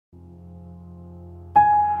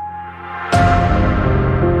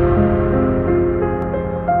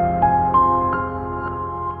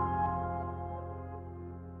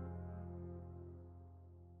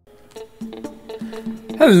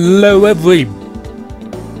Hello everybody,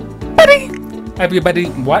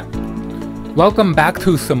 what? Welcome back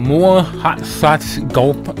to some more Hot Shots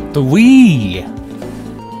Golf 3.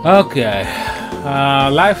 Okay,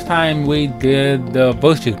 last time we did the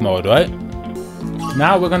versus mode, right?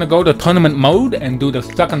 Now we're gonna go to tournament mode and do the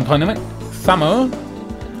second tournament, Summer,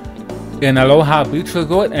 in Aloha Beach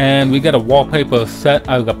Resort, and we get a wallpaper set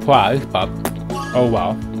as a prize, but oh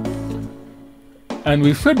well. And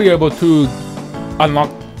we should be able to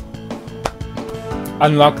unlock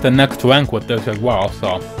the next rank with this as well,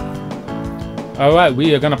 so. Alright,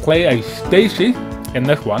 we are gonna play a Stacey in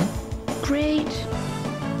this one. Great.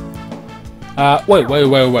 Wait.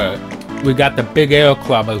 We got the big air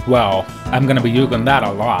club as well. I'm gonna be using that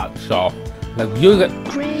a lot, so let's use it.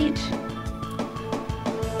 Great.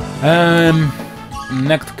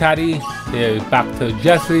 Next caddy is back to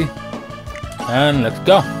Justy, and let's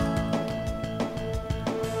go.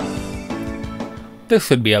 This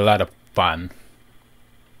should be a lot of fun.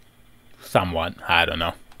 Somewhat, I don't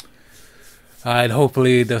know. Alright,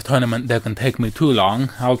 hopefully this tournament doesn't take me too long.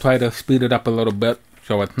 I'll try to speed it up a little bit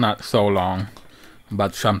so it's not so long.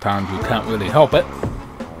 But sometimes you can't really help it.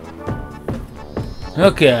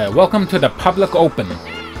 Okay, welcome to the Public Open.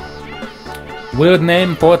 Weird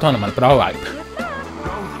name for a tournament, but alright.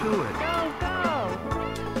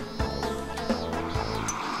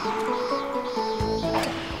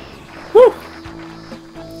 Woo!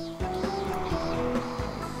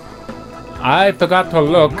 I forgot to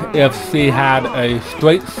look if she had a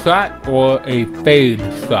straight shot or a fade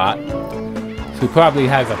shot. She probably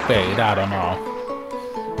has a fade, I don't know.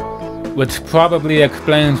 Which probably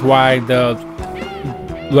explains why the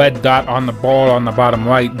red dot on the ball on the bottom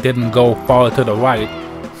right didn't go far to the right.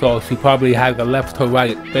 So she probably has a left to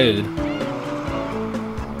right fade.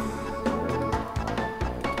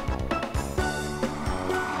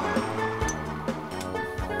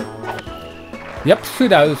 Yep, she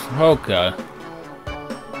does. Okay.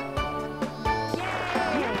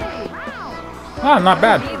 Ah, not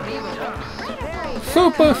bad.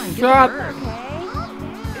 Super shot.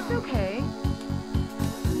 It's okay.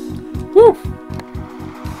 Woo!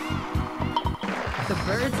 The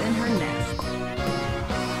bird's in her nest.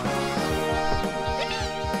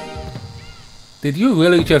 Did you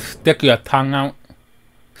really just stick your tongue out?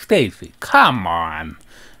 Stacey, come on.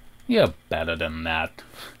 You're better than that.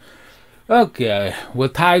 Okay, we're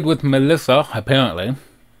tied with Melissa, apparently.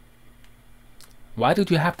 Why did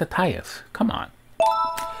you have to tie us? Come on.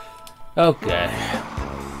 Okay.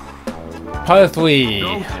 Par 3.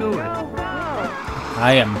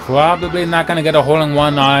 I am probably not gonna get a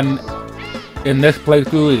hole-in-one on in this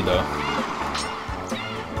playthrough either.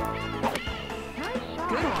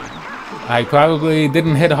 I probably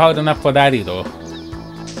didn't hit hard enough for that either.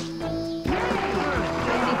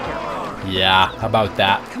 Yeah, about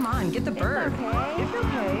that. Come on, get the bird. It's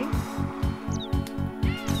okay.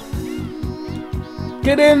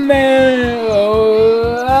 Get in there!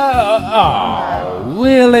 Oh,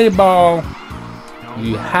 really, ball?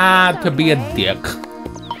 You had to be a dick.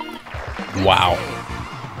 Wow.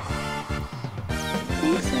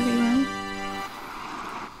 Thanks, everyone.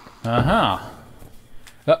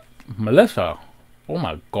 Melissa. Oh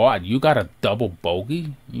my god, you got a double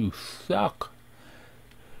bogey? You suck.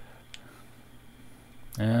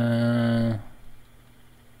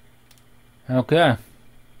 Okay.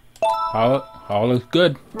 All is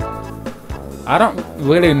good. I don't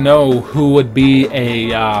really know who would be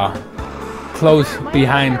a close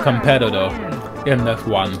behind competitor in this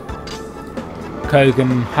one. Cause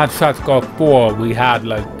in Hot Shots Golf 4 we had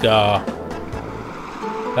like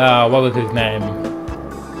what was his name?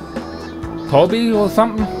 Toby or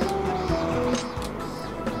something?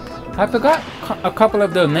 I forgot a couple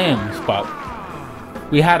of their names, but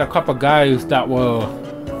we had a couple guys that were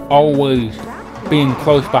always being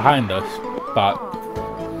close behind us, but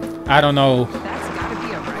I don't know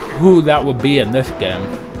who that would be in this game.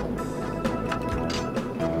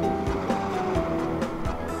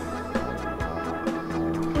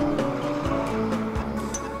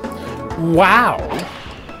 Wow!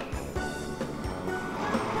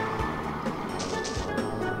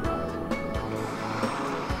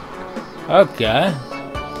 Okay.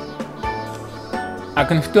 I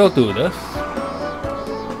can still do this.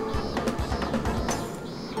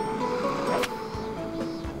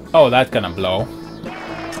 Oh, that's gonna blow.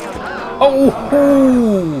 Oh!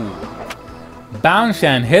 Bounce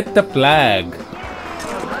and hit the flag.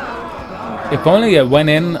 If only it went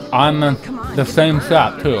in on the same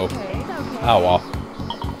shot too. Oh well.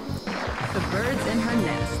 The bird's in her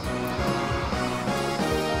nest.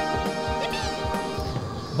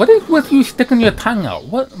 What is with you sticking your tongue out?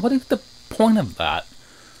 What is the point of that?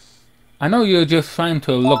 I know you're just trying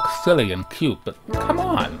to look silly and cute, but come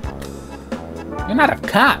on. You're not a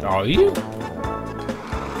cat, are you?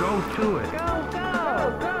 Go to it.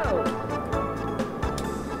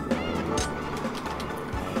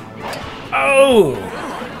 Oh!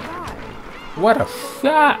 What a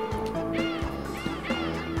shot!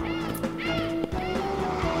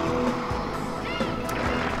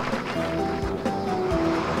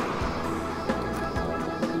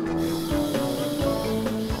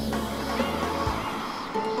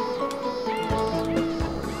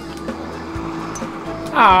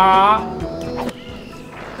 Ah!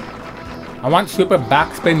 I want super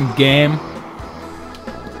backspin game.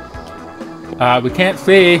 We can't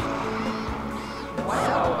see.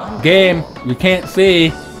 Game, we can't see.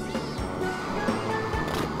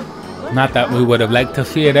 Not that we would have liked to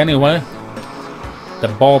see it anyway. The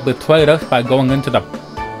ball betrayed us by going into the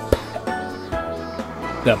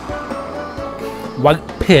white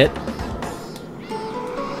pit.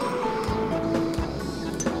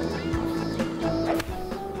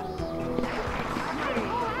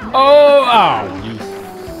 Oh, you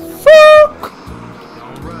fuck!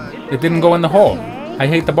 It didn't go in the hole. I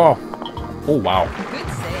hate the ball. Oh, wow. Good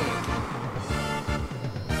save.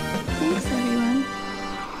 Thanks, everyone.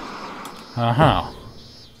 Uh-huh.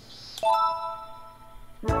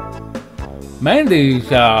 Mandy's,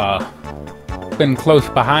 been close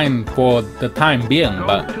behind for the time being,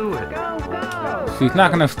 but To it. she's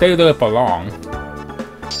not gonna stay there for long.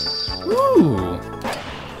 Ooh.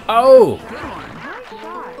 Oh! Good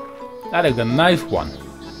one. That is a nice one.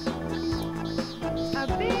 A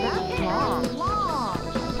big long.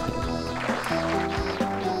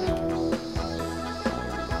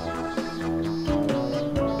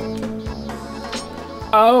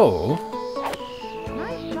 Oh!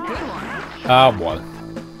 Good one. Oh boy.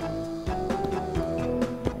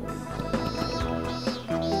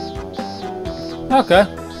 Okay.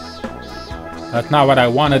 That's not what I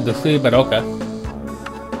wanted to see, but okay.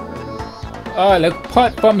 Alright, let's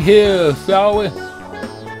putt from here, shall we?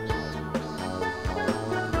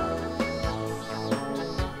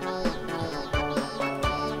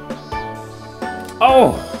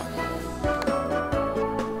 Oh!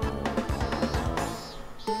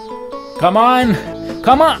 Come on!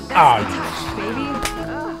 Come on! Oh, Baby.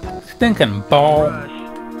 you stinking ball.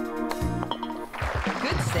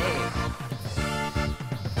 Good save.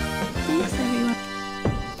 Thanks, everyone.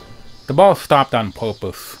 The ball stopped on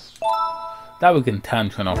purpose. That was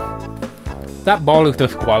intentional. That ball is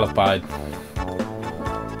disqualified.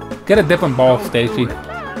 Get a different ball, Stacey.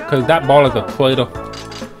 Because that ball is a traitor.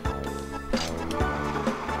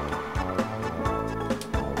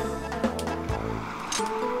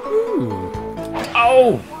 Ooh.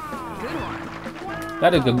 Oh!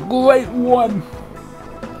 That is a great one.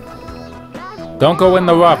 Don't go in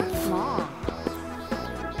the rough.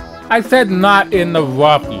 I said not in the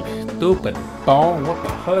rough, you stupid ball. What the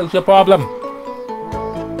hell is your problem?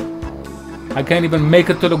 I can't even make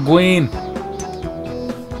it to the green.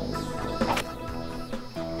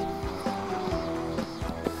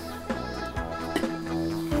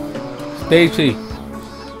 Stacey,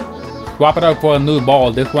 swap it out for a new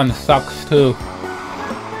ball. This one sucks too.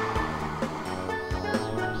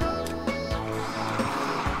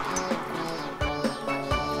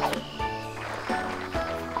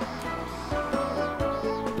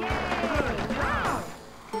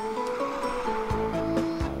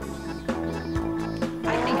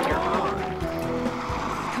 I think you're on.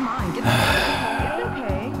 Come on, get the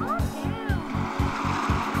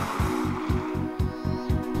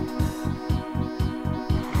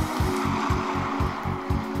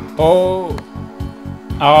Oh.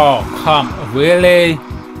 Oh, come. Really?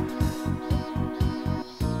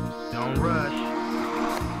 Don't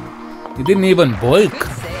rush. You didn't even break.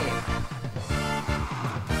 Good save.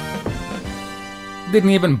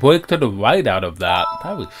 Didn't even break to the right out of that.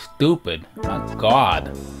 That was stupid. My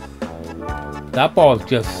God. That ball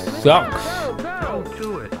just sucks. Go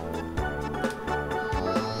to it.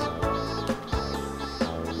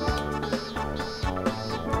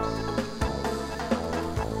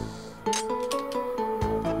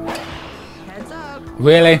 Heads up.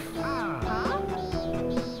 Really?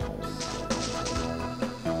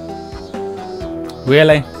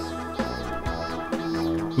 Really?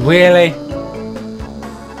 Really?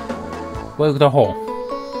 Where's the hole?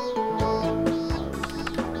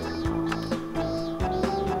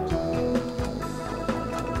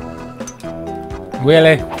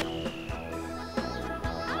 Really?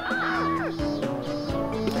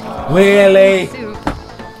 Really? Soup.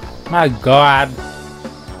 My God.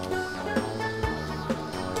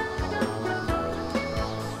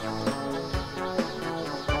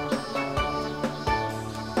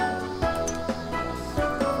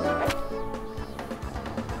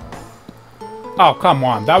 Oh, come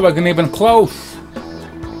on. That wasn't even close.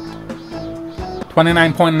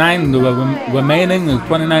 29.9. The remaining is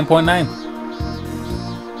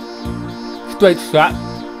 29.9. Straight shot.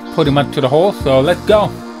 Pretty much to the hole. So let's go.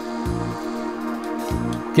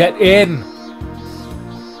 Get in.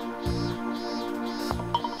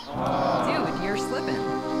 Dude, you're slipping.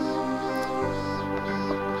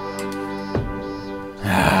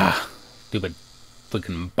 Ah, stupid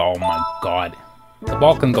freaking ball, my god. The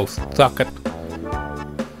ball can go suck it.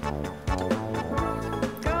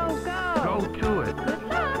 Go, go. Go to it. Good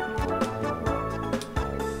luck.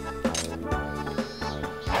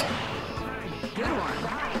 Good one.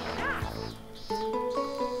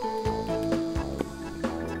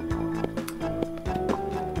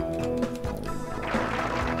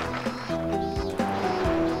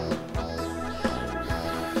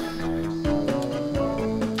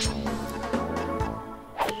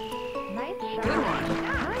 Good one.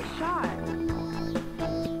 Nice shot.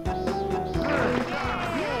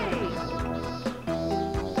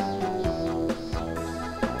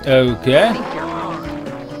 Okay. I think you're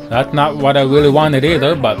on. That's not what I really wanted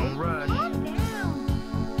either, but Don't rush.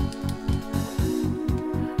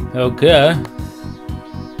 okay.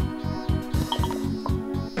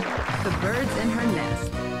 The bird's in her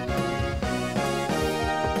nest.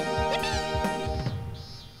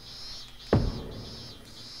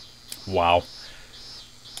 Wow.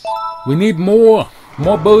 We need more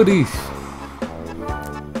birdies.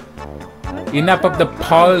 Enough of the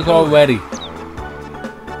pars already.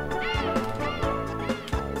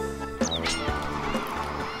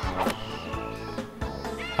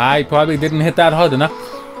 I probably didn't hit that hard enough.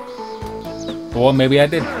 Or maybe I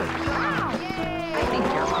did. I think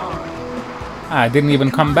you're on. I didn't even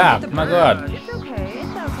come back. My god. It's okay.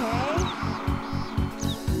 It's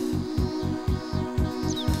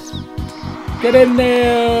okay. Get in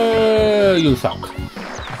there! You suck.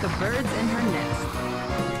 The bird's in her nest.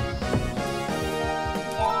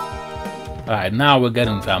 Alright, now we're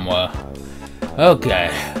getting somewhere. Okay.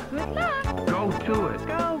 Good luck. Go to it.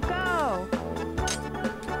 Go, go.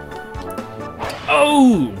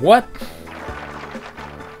 Oh! What?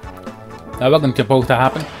 That wasn't supposed to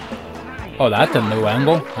happen. Oh, that's a new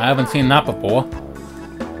angle. I haven't seen that before.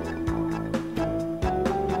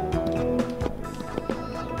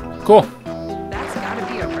 Cool. That's gotta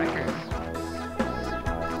be a record.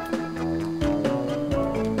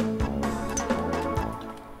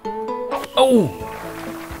 Oh!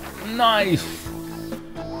 Nice!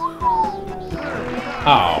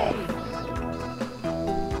 Oh.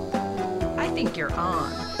 I think you're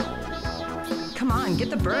on. Come on, get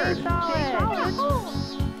the bird.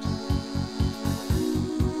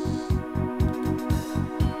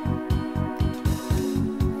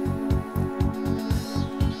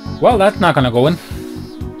 Well, that's not gonna go in.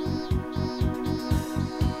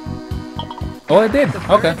 Oh, it did.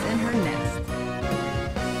 The Okay. bird's in her nest.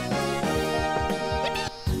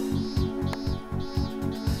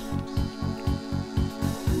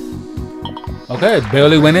 Okay, it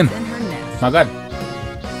barely went in. In her nest. My god.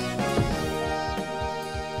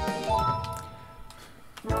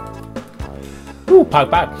 Ooh, park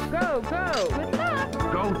back. Go, go. Good luck.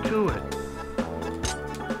 Go to it.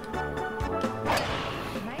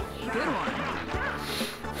 Good one.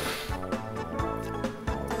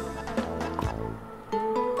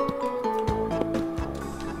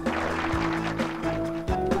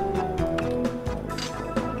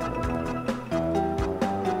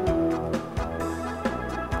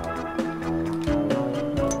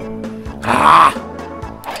 Ah!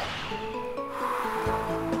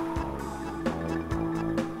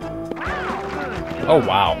 Oh,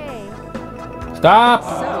 wow. Stop! So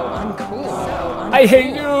uncool. I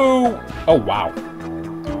hate you! Oh, wow.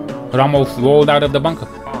 It almost rolled out of the bunker.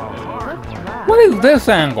 What is this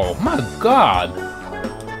angle? My god.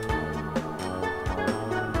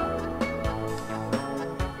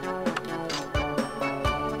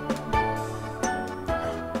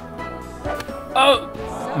 Oh!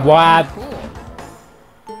 What?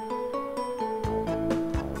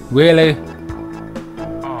 Really? A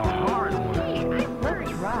hard one.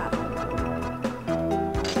 Let's rock.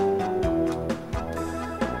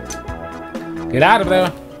 Get out of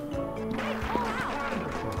there.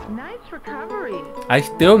 Nice recovery. I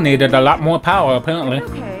still needed a lot more power, apparently.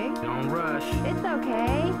 Okay. Don't rush. It's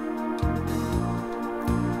okay.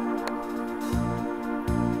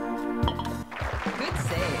 Good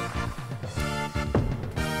save.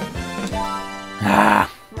 Ah.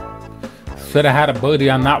 Should have had a birdie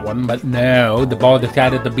on that one, but no, the ball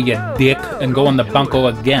decided to be a dick and go in the bunker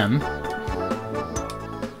again.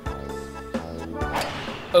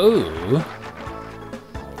 Ooh.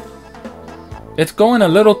 It's going a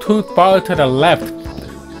little too far to the left.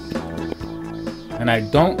 And I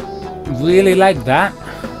don't really like that.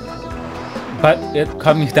 But it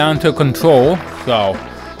comes down to control. So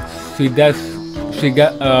I guess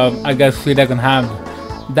she doesn't have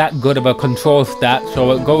that good of a control stat,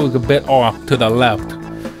 so it goes a bit off to the left.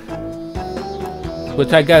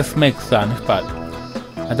 Which I guess makes sense, but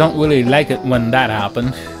I don't really like it when that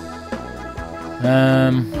happens.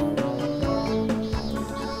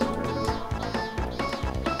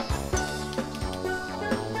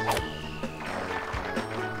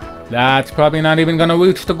 That's probably not even gonna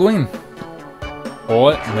reach the green.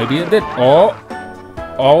 Or maybe it did. Oh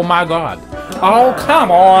my god. Oh, come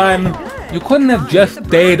on! You couldn't have just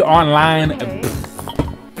stayed online. The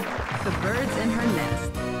bird's in her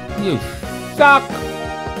nest. You suck!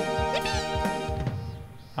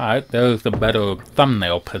 Alright, there's the better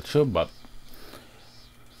thumbnail picture, but...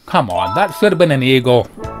 Come on, that should have been an eagle.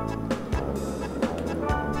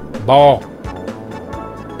 Ball.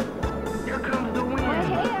 Here comes the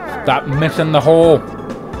wind. Stop missing the hole.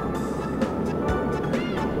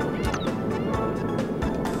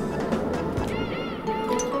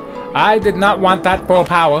 I did not want that full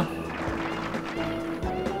power.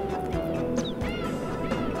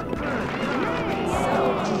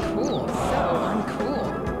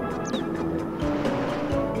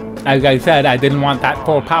 As I said, I didn't want that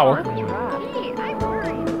full power.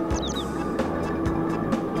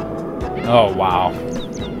 Oh wow.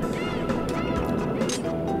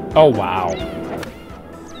 Oh wow.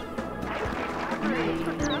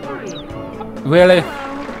 Really?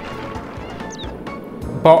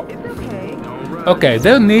 But okay,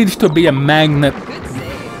 there needs to be a magnet.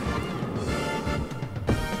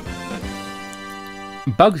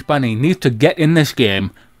 Bugs Bunny needs to get in this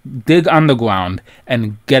game, dig underground,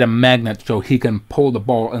 and get a magnet so he can pull the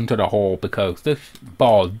ball into the hole, because this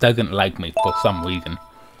ball doesn't like me for some reason.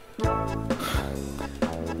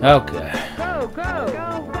 Okay. Go, go,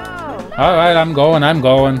 go, go. Alright, I'm going.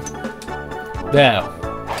 There.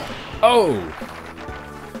 Oh!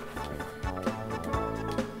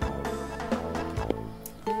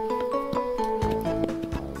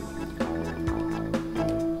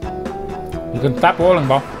 You can stop rolling,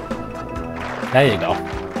 ball. There you go.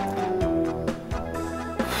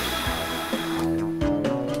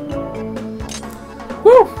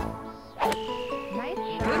 Woo! Nice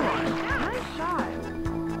shot.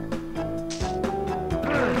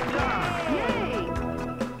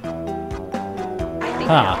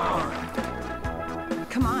 Huh.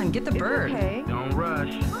 Come on, get the bird. Okay. Don't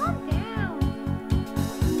rush. Calm down.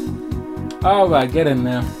 Alright, get in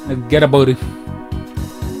there. Get a booty. The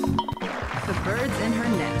bird's in her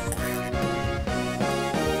nest.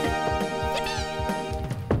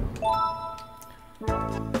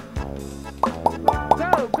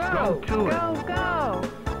 Go, go, Go to it. go, go.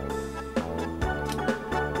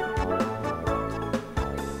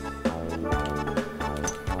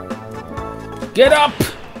 Get up!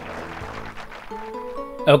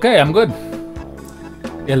 Okay, I'm good.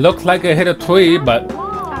 It looks like I hit a tree, but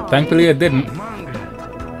thankfully it didn't.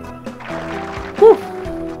 Whew.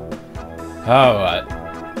 Alright.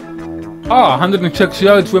 Oh, 106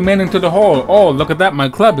 yards remaining to the hole. Oh, look at that, my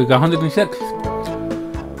club is 106.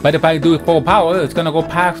 But if I do full power, it's gonna go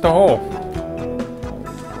past the hole.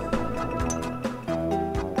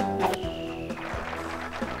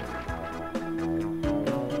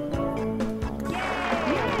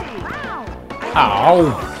 Ow!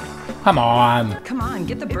 Come on. Come on,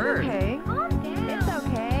 get the bird. Okay. Calm down. It's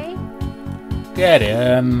okay. Get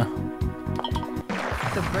in.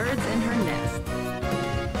 The bird's in her nest.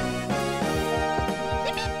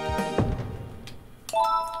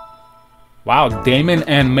 Wow, Damon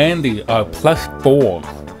and Mandy are +4.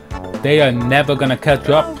 They are never gonna catch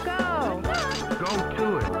up. Go, go. Go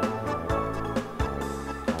to it.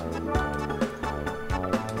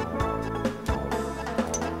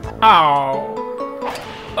 Ow!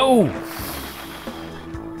 Oh!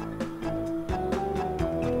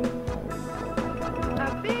 A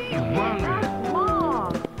big hit, not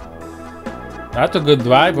small. That's a good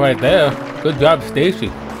drive right there. Good job, Stacey.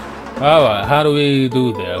 Alright, how do we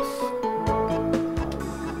do this?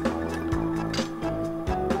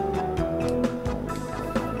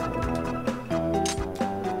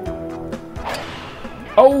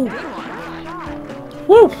 Oh!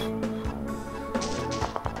 Woo!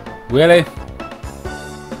 Really?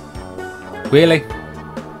 Really?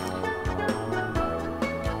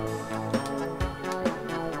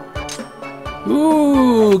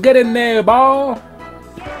 Ooh, get in there, ball!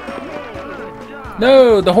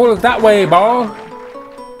 No, the hole is that way, ball!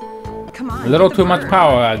 Come on. A little get the too much bird.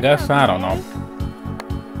 power, I guess. I don't know.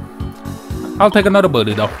 I'll take another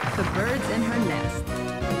birdie though. The bird's in her nest.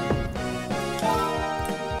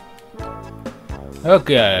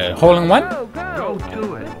 Okay, hole in one? Go, Go go.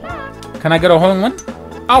 to it. Can I get a hole in one?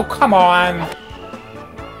 Oh, come on!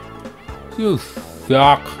 You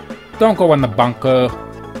suck. Don't go in the bunker.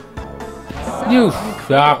 You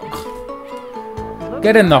suck.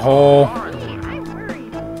 Get in the hole. I'm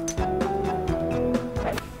worried.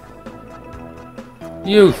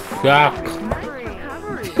 You suck.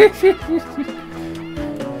 Nice recovery.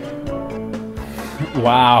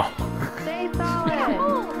 Wow. Stay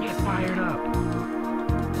solid. Get fired up.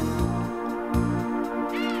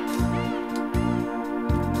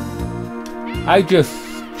 I just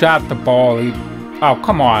shot the ball. Oh,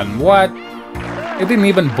 come on. What? It didn't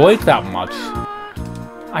even break that much.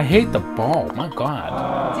 I hate the ball. My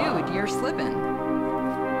God. Dude, you're slipping.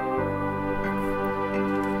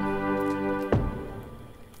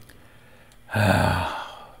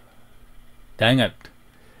 Dang it.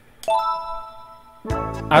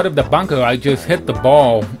 Out of the bunker, I just hit the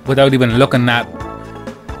ball without even looking at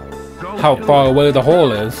Go how to far it. away the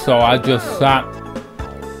hole is. So I just shot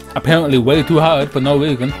apparently way too hard for no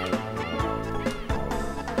reason.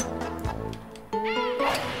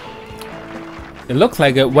 It looks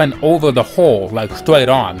like it went over the hole, like straight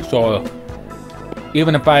on. So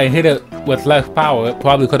even if I hit it with less power, it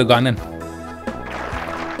probably could have gone in.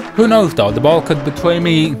 Who knows though, the ball could betray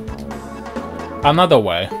me another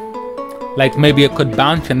way. Like maybe it could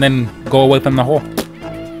bounce and then go away from the hole. Good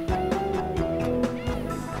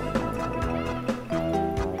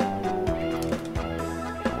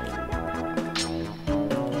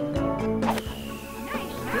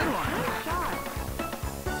one.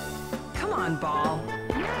 Come on, ball.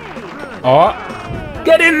 Oh,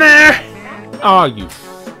 get in there! Oh, you.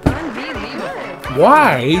 Unbelievable.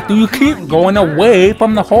 Why do you keep going away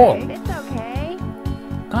from the hole? It's okay.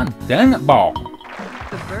 God dang it, ball. The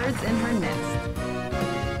bird's in her nest.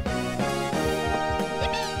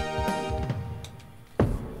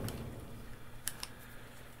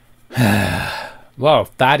 Well,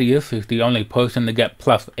 Thaddeus is the only person to get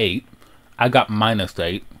 +8. I got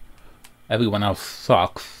 -8. Everyone else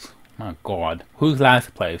sucks. My God. Who's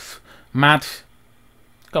last place? Matt?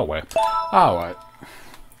 Go away. Alright.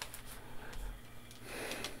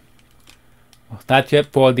 Well, that's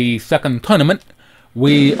it for the second tournament.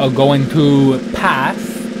 We are going to pass.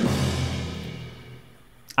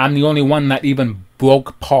 I'm the only one that even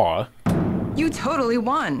broke par. You totally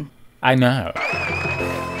won. I know.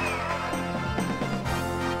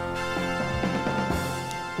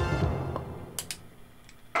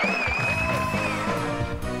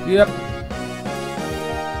 Yep.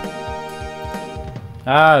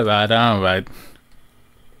 Alright.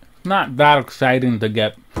 Not that exciting to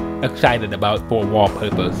get excited about for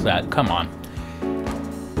wallpaper set. Come on.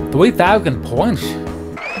 3,000 points.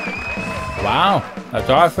 Wow, that's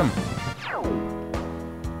awesome.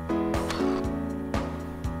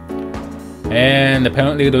 And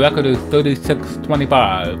apparently the record is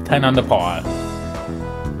 36-25, 10 under par.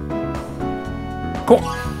 Cool.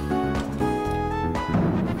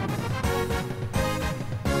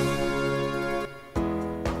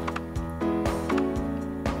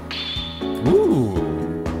 Ooh,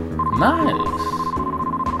 nice.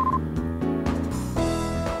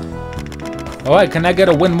 Alright, can I get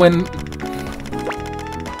a win-win?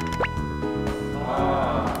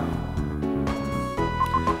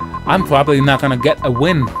 I'm probably not gonna get a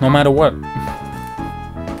win, no matter what.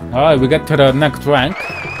 Alright, we get to the next rank.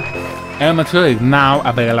 Amateur is now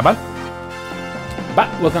available. But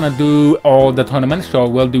we're gonna do all the tournaments, so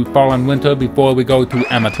we'll do fall and winter before we go to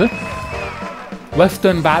amateur.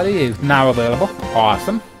 Western Valley is now available.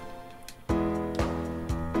 Awesome.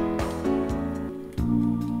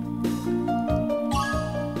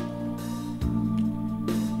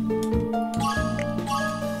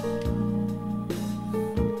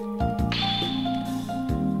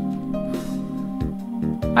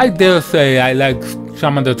 I dare say I like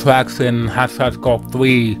some of the tracks in Hot Shots Golf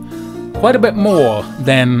 3 quite a bit more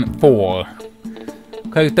than 4.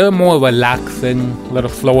 Because they're more relaxing, a little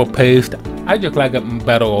slower paced. I just like it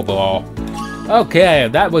better overall. Okay,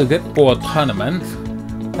 that was it for tournaments.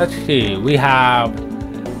 Let's see, we have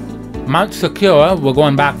Mount Secure. We're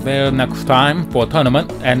going back there next time for a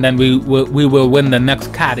tournament. And then we will win the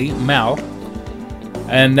next caddy, Mel.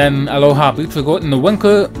 And then Aloha Beach Resort in the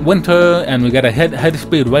winter, and we get a head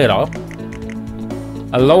speed radar.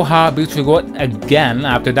 Aloha Beach Resort again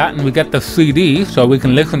after that, and we get the CD so we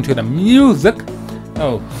can listen to the music.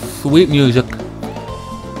 Oh, sweet music.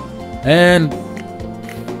 And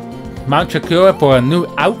Mount Secure for a new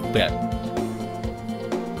outfit.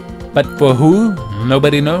 But for who?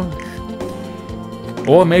 Nobody knows.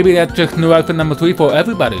 Or maybe that's just new outfit number 3 for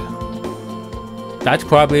everybody. That's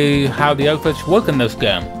probably how the outfits work in this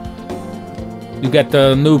game. You get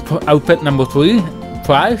the new outfit number 3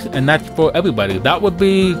 prize, and that's for everybody. That would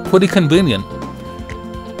be pretty convenient.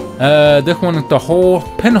 This one is the whole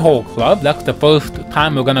Pinhole Club. That's the first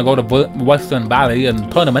time we're gonna go to Western Valley in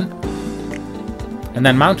tournament. And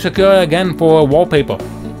then Mount Secure again for wallpaper.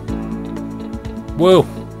 Woo!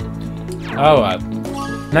 Alright.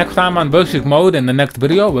 Next time on Versus Mode in the next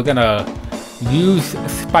video, we're gonna use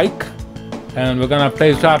Spike. And we're gonna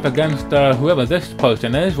face off against whoever this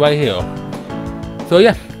person is right here. So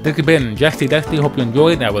yeah, this has been Justy-Dusty. Hope you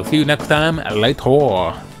enjoyed, and I will see you next time.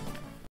 Later.